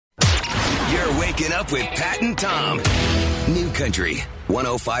You're waking up with Pat and Tom. New Country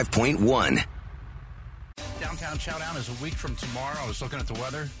 105.1. Downtown Chowdown is a week from tomorrow. I was looking at the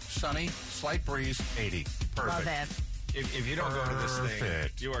weather. Sunny, slight breeze, 80. Perfect. Love it. If you don't go to this thing,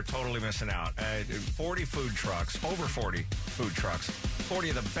 Perfect. you are totally missing out. 40 food trucks, over 40 food trucks,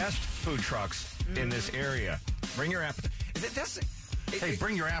 40 of the best food trucks in this area. Bring your appetite. Hey,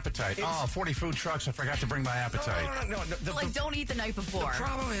 bring your appetite. 40 food trucks. I forgot to bring my appetite. No. Don't eat the night before. The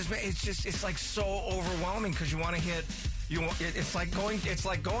problem is, it's like so overwhelming because you want to hit. It's like going to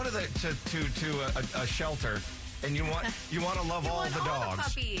a shelter, and you want to love all the dogs. The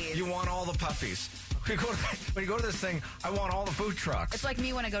puppies. You want all the puppies. When you go to this thing, I want all the food trucks. It's like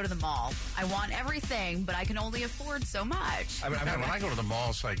me when I go to the mall. I want everything, but I can only afford so much. I mean, when I go to the mall,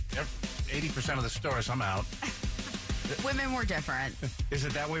 it's like 80% of the stores, I'm out. Women were different. Is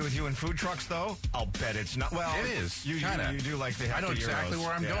it that way with you in food trucks, though? I'll bet it's not. Well, It is. You do like the hefty I know exactly euros.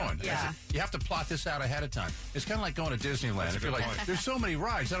 where I'm going. Yeah. You have to plot this out ahead of time. It's kind of like going to Disneyland. That's a If you're good like, point. there's so many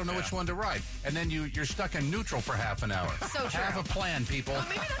rides, I don't know which one to ride. And then you're stuck in neutral for half an hour. So true. Have a plan, people. Well,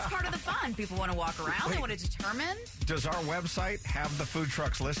 maybe that's part of the fun. People want to walk around. They want to determine. Does our website have the food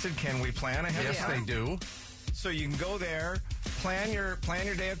trucks listed? Can we plan ahead of Yes, time? they do. So you can go there, plan your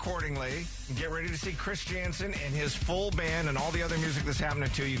day accordingly, and get ready to see Chris Jansen and his full band and all the other music that's happening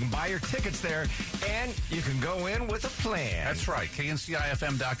too. You can buy your tickets there, and you can go in with a plan. That's right.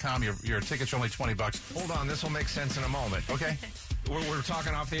 KNCIFM.com. Your ticket's only $20. Hold on, this will make sense in a moment. Okay. We're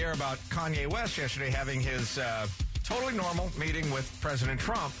talking off the air about Kanye West yesterday having his totally normal meeting with President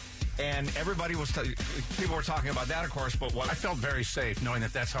Trump. And people were talking about that, of course, but I felt very safe knowing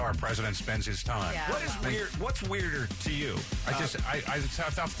that that's how our president spends his time. Yeah. what is weird? What's weirder to you? I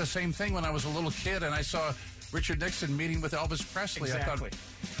thought the same thing when I was a little kid and I saw Richard Nixon meeting with Elvis Presley. Exactly.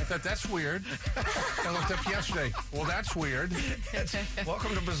 I thought that's weird. I looked up yesterday. Well, that's weird.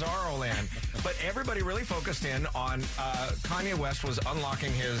 Welcome to Bizarro Land. But everybody really focused in on Kanye West was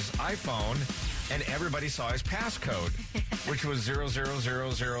unlocking his iPhone, and everybody saw his passcode, which was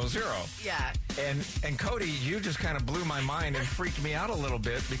 00000. Yeah. And Cody, you just kind of blew my mind and freaked me out a little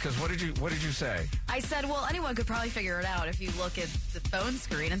bit because what did you say? I said, well, anyone could probably figure it out if you look at the phone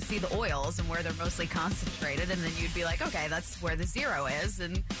screen and see the oils and where they're mostly concentrated, and then you'd be like, okay, that's where the zero is,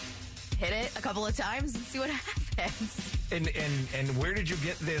 and hit it a couple of times and see what happens. And where did you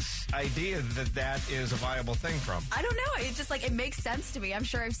get this idea that is a viable thing from? I don't know. It just it makes sense to me. I'm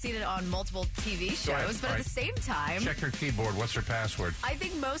sure I've seen it on multiple TV shows, but at the same time, Check her keyboard. What's her password? I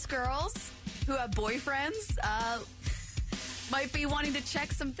think most girls who have boyfriends might be wanting to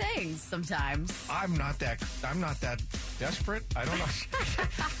check some things sometimes. I'm not that desperate. I don't know.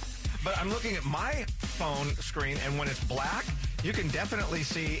 But I'm looking at my phone screen, and when it's black, you can definitely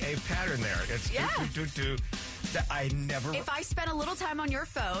see a pattern there. It's that I never. If I spent a little time on your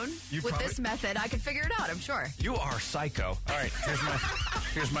phone with this method, I could figure it out, I'm sure. You are psycho. All right,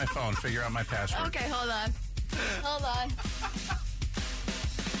 here's my phone. Figure out my password. Okay, hold on.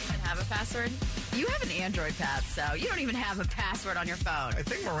 You even have a password? You have an Android, Pat, so you don't even have a password on your phone. I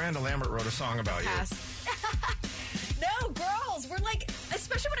think Miranda Lambert wrote a song about you. No, girls, we're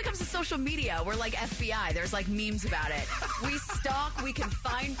especially when it comes to social media, we're like FBI. There's memes about it. We stalk, we can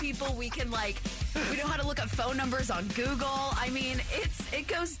find people, we know how to look up phone numbers on Google. I mean, it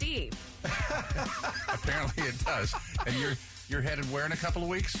goes deep. Apparently it does. And you're headed where in a couple of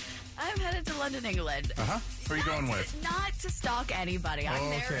weeks? I'm headed to London, England. Uh-huh. Who are you going with? Not to stalk anybody. I'm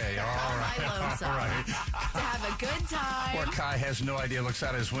there all on right, my lonesome. all right. To have a good time. Poor Kai has no idea, looks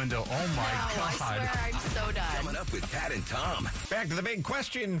out his window. Oh, my I God. swear I'm so done. Coming up with Pat and Tom. Back to the big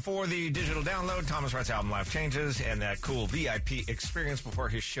question for the digital download. Thomas Rhett's album Life Changes and that cool VIP experience before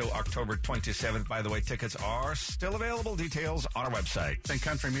his show October 27th. By the way, tickets are still available. Details on our website. I think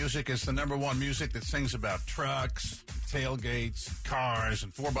country music is the number one music that sings about trucks, tailgates, cars,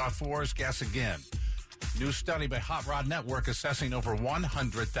 and 4x4s. Guess again. New study by Hot Rod Network assessing over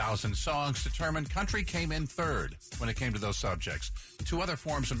 100,000 songs determined country came in third when it came to those subjects. Two other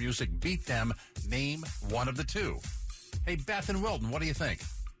forms of music beat them. Name one of the two. Hey, Beth and Wilton, what do you think?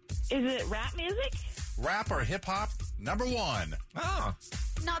 Is it rap music? Rap or hip-hop? Number one. Oh.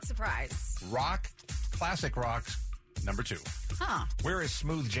 Not surprised. Rock, classic rocks, number two. Huh. Where is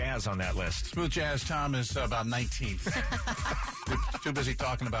smooth jazz on that list? Smooth Jazz Tom is about 19th. Too busy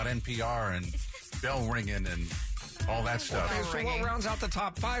talking about NPR and bell ringing and all that stuff. Okay, so what rounds out the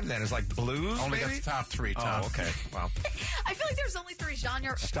top five then? Is blues, Only maybe? got the top three, Tom. Oh, okay. Well, I feel like there's only three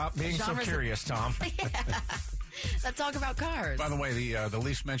genres. stop being so genres curious, Tom. that talk about cars. By the way, the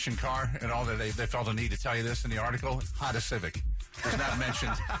least mentioned car and all that they felt a need to tell you this in the article, Honda Civic. was not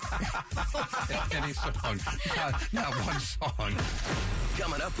mentioned in any song. Not one song.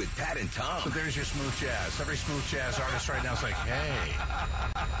 Coming up with Pat and Tom. So there's your smooth jazz. Every smooth jazz artist right now is like, hey,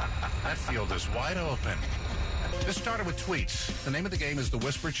 that field is wide open. This started with tweets. The name of the game is the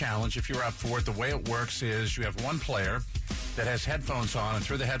Whisper Challenge. If you're up for it, the way it works is you have one player that has headphones on, and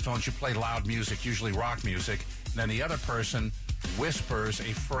through the headphones you play loud music, usually rock music, and then the other person whispers a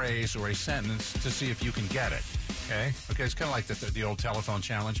phrase or a sentence to see if you can get it. Okay, it's kind of like the old telephone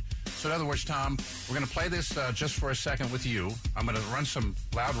challenge. So in other words, Tom, we're going to play this just for a second with you. I'm going to run some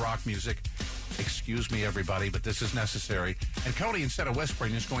loud rock music. Excuse me, everybody, but this is necessary. And Cody, instead of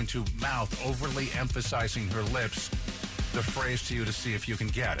whispering, is going to mouth, overly emphasizing her lips, the phrase to you to see if you can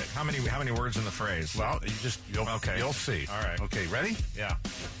get it. How many words in the phrase? Well, you'll see. All right. Okay, ready? Yeah.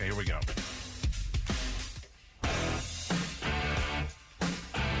 Okay, here we go.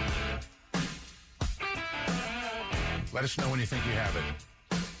 Let us know when you think you have it.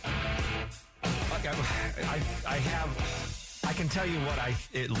 I can tell you what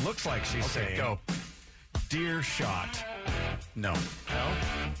it looks like she's saying. Go. Dear shot. No.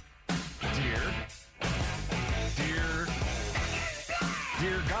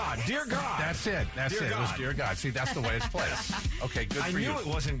 Dear God. Dear God. That's it. Dear It God. was Dear God. See, that's the way it's played. Okay, good for you. I knew it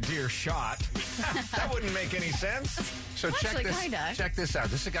wasn't Dear Shot. That wouldn't make any sense. So Actually, check this. kinda. Check this out.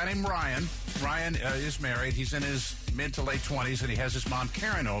 This is a guy named Ryan. Ryan is married. He's in his mid to late 20s, and he has his mom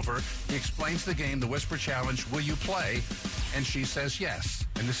Karen over. He explains the game, the Whisper Challenge. Will you play? And she says yes.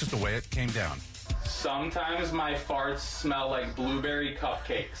 And this is the way it came down. Sometimes my farts smell like blueberry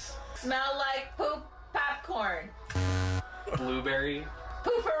cupcakes. Smell like poop popcorn. Blueberry,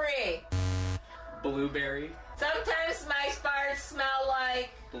 Poopery. blueberry, Sometimes my farts smell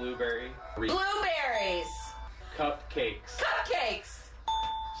like blueberry, blueberries. cupcakes. Cupcakes.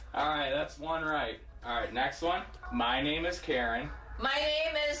 All right, that's one right. All right, next one. My name is Karen, My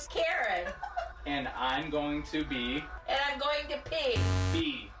name is Karen, and I'm going to be and I'm going to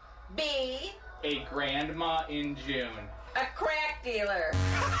be be a grandma in June. a crack dealer.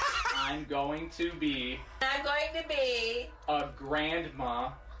 I'm going to be I'm going to be a grandma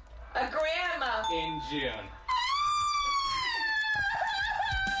a grandma. in June.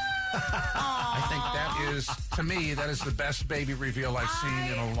 I think that is, to me, that is the best baby reveal I've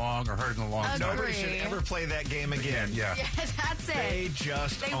seen in a long, or heard in a long time. Nobody should ever play that game again. Yeah. Yeah, that's it. They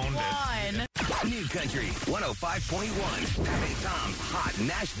just They owned it. won. New Country 105.1. Pat and Tom's Hot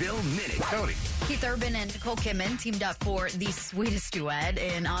Nashville Minute. Cody. Keith Urban and Nicole Kidman teamed up for The Sweetest Duet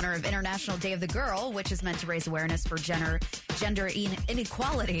in honor of International Day of the Girl, which is meant to raise awareness for gender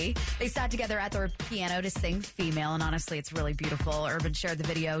inequality. They sat together at their piano to sing Female, and honestly, it's really beautiful. Urban shared the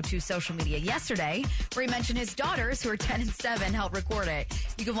video to social media yesterday, where he mentioned his daughters, who are 10 and 7, helped record it.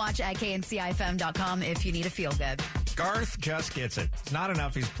 You can watch at KNCIFM.com if you need a feel-good. Garth just gets it. It's not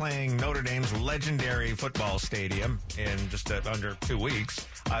enough he's playing Notre Dame's legendary football stadium in just under 2 weeks.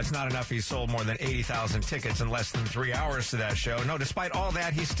 It's not enough he's sold more than 80,000 tickets in less than 3 hours to that show. No, despite all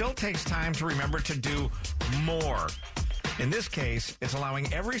that, he still takes time to remember to do more. In this case, it's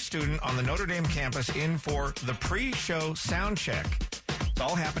allowing every student on the Notre Dame campus in for the pre-show sound check. It's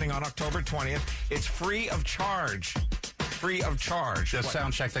all happening on October 20th. It's free of charge. Free of charge. The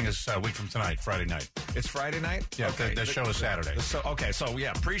sound check thing is a week from tonight, Friday night. It's Friday night? Yeah, okay. the show is Saturday. So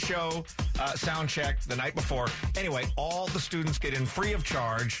pre-show sound check the night before. Anyway, all the students get in free of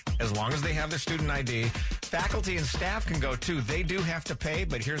charge as long as they have their student ID. Faculty and staff can go too. They do have to pay,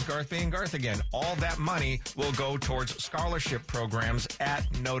 but here's Garth being Garth again. All that money will go towards scholarship programs at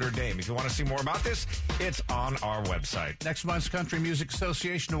Notre Dame. If you want to see more about this, it's on our website. Next month's Country Music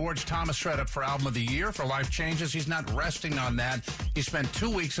Association awards Thomas Shred up for Album of the Year for Life Changes. He's not resting on that. He spent 2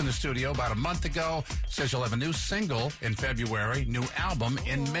 weeks in the studio about a month ago. Says you'll have a new single in February, new album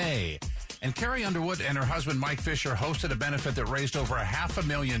in May. And Carrie Underwood and her husband Mike Fisher hosted a benefit that raised over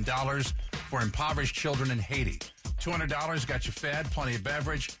 $500,000 for impoverished children in Haiti. $200 got you fed, plenty of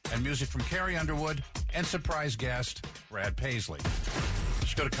beverage, and music from Carrie Underwood and surprise guest Brad Paisley. Did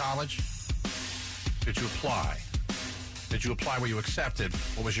you go to college? Did you apply? Did you apply? Were you accepted?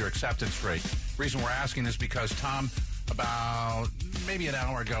 What was your acceptance rate? Reason we're asking is because Tom, about maybe an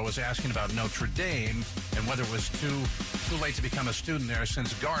hour ago, was asking about Notre Dame and whether it was too late to become a student there,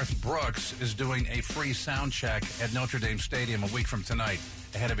 since Garth Brooks is doing a free sound check at Notre Dame Stadium a week from tonight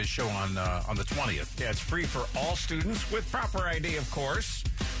ahead of his show on the 20th. Yeah, it's free for all students with proper ID, of course.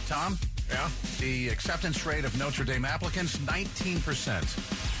 Tom? Yeah? The acceptance rate of Notre Dame applicants, 19%.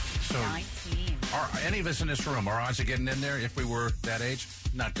 So 19. are any of us in this room, our odds of getting in there, if we were that age,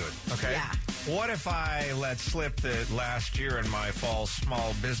 not good. Okay. Yeah. What if I let slip that last year in my fall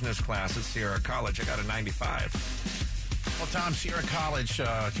small business class at Sierra College, I got a 95? Well, Tom, Sierra College,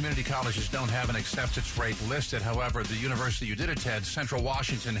 community colleges don't have an acceptance rate listed. However, the university you did attend, Central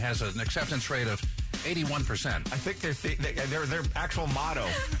Washington, has an acceptance rate of 81%. I think their actual motto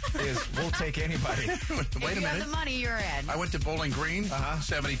is, we'll take anybody. Wait a If you minute. have the money, you're in. I went to Bowling Green,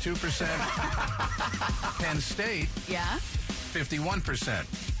 72%. Penn State, Yeah? 51%.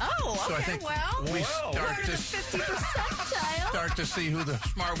 Oh, So I okay, think well. we Part start of the 50%, start to see who the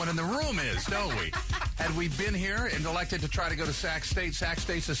smart one in the room is, don't we? Had we been here and elected to try to go to Sac State's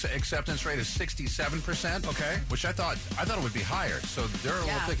acceptance rate is 67%. Okay. Which I thought it would be higher. So they're a little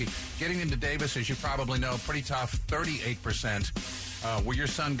Yeah. tricky. Getting into Davis, as you probably know, pretty tough, 38%. Where your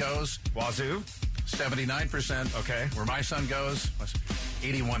son goes, Wazoo. 79%. Okay. Where my son goes,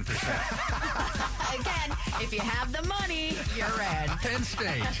 81%. Again, if you have the money, you're in. Penn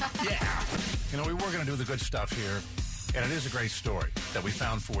State. Yeah. You know, we were going to do the good stuff here, and it is a great story that we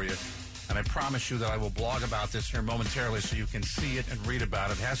found for you. And I promise you that I will blog about this here momentarily so you can see it and read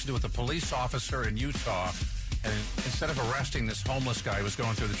about it. It has to do with a police officer in Utah. And instead of arresting this homeless guy who was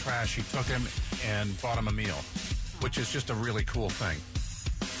going through the trash, he took him and bought him a meal, which is just a really cool thing.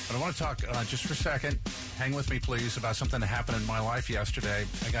 But I want to talk just for a second. Hang with me, please, about something that happened in my life yesterday.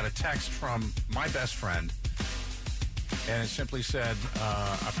 I got a text from my best friend, and it simply said,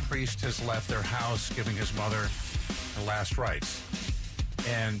 a priest has left their house giving his mother her last rites.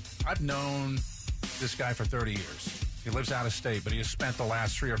 And I've known this guy for 30 years. He lives out of state, but he has spent the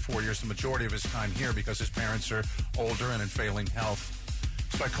last 3 or 4 years, the majority of his time here because his parents are older and in failing health.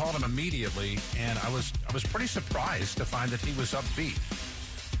 So I called him immediately, and I was pretty surprised to find that he was upbeat.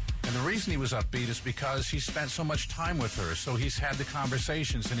 And the reason he was upbeat is because he spent so much time with her. So he's had the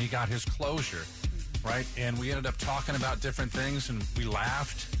conversations and he got his closure, right? And we ended up talking about different things and we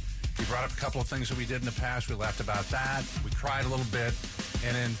laughed. He brought up a couple of things that we did in the past. We laughed about that. We cried a little bit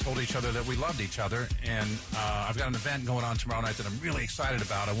and then told each other that we loved each other. And I've got an event going on tomorrow night that I'm really excited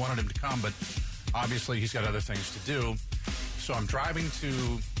about. I wanted him to come, but obviously he's got other things to do. So I'm driving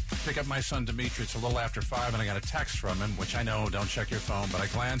to pick up my son Dimitri. It's a little after 5, and I got a text from him, which I know, don't check your phone, but I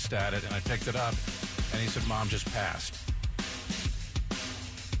glanced at it, and I picked it up, and he said, Mom just passed.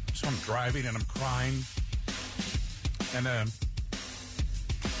 So I'm driving, and I'm crying, and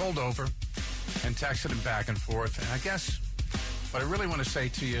pulled over and texted him back and forth. And I guess what I really want to say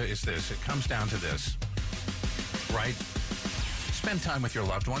to you is this. It comes down to this, right? Spend time with your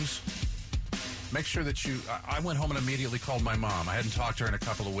loved ones. Make sure that I went home and immediately called my mom. I hadn't talked to her in a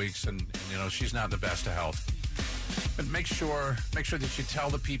couple of weeks, and you know, she's not in the best of health. But make sure that you tell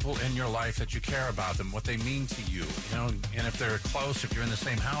the people in your life that you care about them, what they mean to you, you know, and if they're close, if you're in the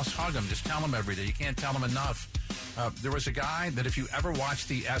same house, hug them. Just tell them every day. You can't tell them enough. There was a guy that if you ever watched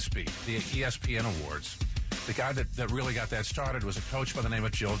the ESPN Awards, the guy that really got that started was a coach by the name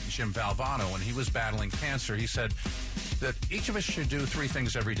of Jim Valvano. When he was battling cancer, he said that each of us should do 3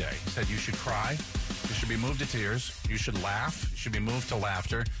 things every day. He said you should cry, you should be moved to tears, you should laugh, you should be moved to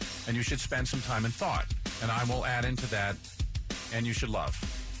laughter, and you should spend some time in thought. And I will add into that, and you should love.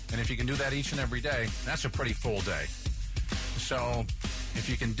 And if you can do that each and every day, that's a pretty full day. So if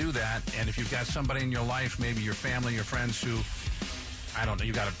you can do that, and if you've got somebody in your life, maybe your family, your friends who, I don't know,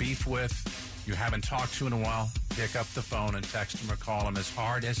 you got a beef with, you haven't talked to in a while, pick up the phone and text them or call them. As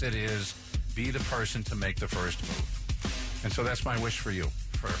hard as it is, be the person to make the first move. And so that's my wish for you,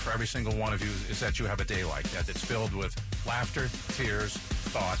 for every single one of you, is that you have a day like that that's filled with laughter, tears,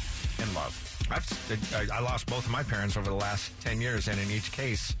 thought, and love. I lost both of my parents over the last 10 years, and in each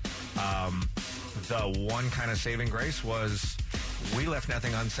case, the one kind of saving grace was we left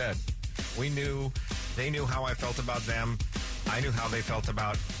nothing unsaid. They knew how I felt about them. I knew how they felt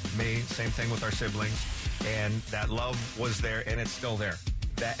about me. Same thing with our siblings. And that love was there, and it's still there.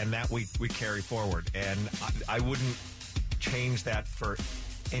 That we carry forward. And I wouldn't change that for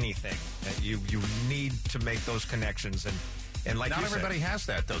anything. You need to make those connections. And like not you everybody said, has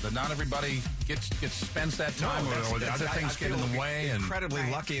that, though. That not everybody spends that time, or the other things get in the way. And incredibly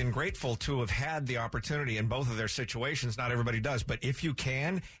lucky and grateful to have had the opportunity in both of their situations. Not everybody does, but if you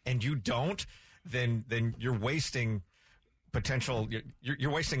can and you don't, then you're wasting potential.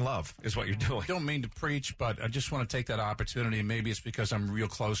 You're wasting love, is what you're doing. I don't mean to preach, but I just want to take that opportunity, and maybe it's because I'm real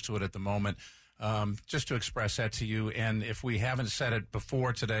close to it at the moment, just to express that to you. And if we haven't said it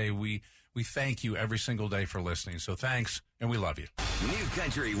before today, we thank you every single day for listening. So thanks, and we love you. New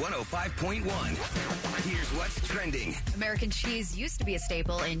Country 105.1. Here's what's trending. American cheese used to be a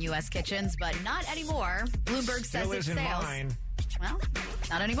staple in U.S. kitchens, but not anymore. Bloomberg says Still its is in sales. mine. Well,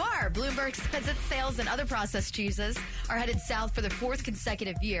 not anymore. Bloomberg says its sales and other processed cheeses are headed south for the fourth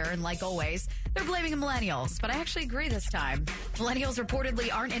consecutive year. And like always, they're blaming millennials. But I actually agree this time. Millennials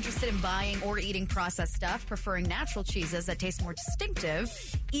reportedly aren't interested in buying or eating processed stuff, preferring natural cheeses that taste more distinctive,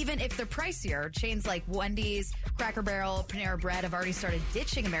 even if they're pricier. Chains like Wendy's, Cracker Barrel, Panera Bread have already started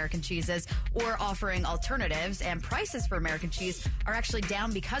ditching American cheeses or offering alternatives. And prices for American cheese are actually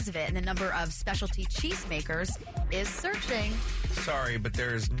down because of it. And the number of specialty cheese makers is surging. Sorry, but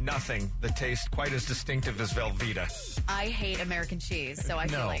there's nothing that tastes quite as distinctive as Velveeta. I hate American cheese, so I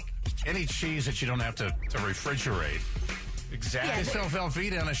feel like... any cheese that you don't have to refrigerate. Exactly. They sell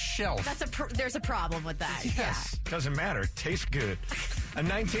Velveeta on a shelf. There's a problem with that. Yes. Doesn't matter. Tastes good. A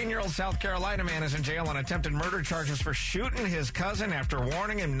 19-year-old South Carolina man is in jail on attempted murder charges for shooting his cousin after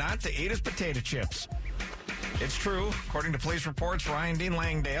warning him not to eat his potato chips. It's true. According to police reports, Ryan Dean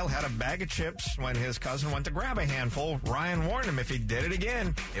Langdale had a bag of chips when his cousin went to grab a handful. Ryan warned him if he did it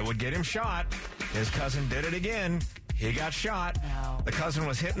again, it would get him shot. His cousin did it again. He got shot. No. The cousin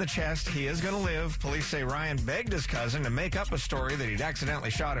was hit in the chest. He is going to live. Police say Ryan begged his cousin to make up a story that he'd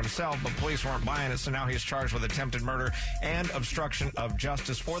accidentally shot himself, but police weren't buying it, so now he's charged with attempted murder and obstruction of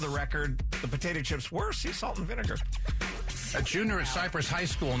justice. For the record, the potato chips were sea salt and vinegar. A junior at Cypress High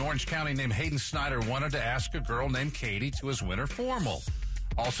School in Orange County named Hayden Snyder wanted to ask a girl named Katie to his winter formal,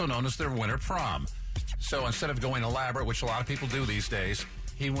 also known as their winter prom. So instead of going elaborate, which a lot of people do these days,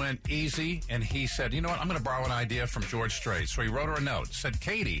 he went easy, and he said, you know what, I'm going to borrow an idea from George Strait. So he wrote her a note, said,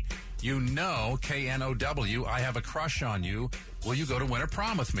 Katie, you know, K-N-O-W, I have a crush on you. Will you go to winter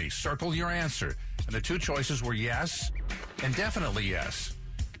prom with me? Circle your answer. And the two choices were yes and definitely yes.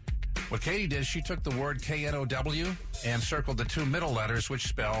 What Katie did, she took the word K-N-O-W and circled the two middle letters, which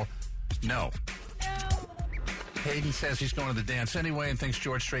spell no. Hayden says he's going to the dance anyway and thinks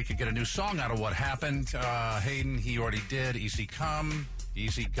George Strait could get a new song out of what happened. Hayden, he already did. Easy come,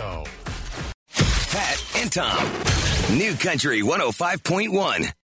 easy go. Pat and Tom. New Country 105.1.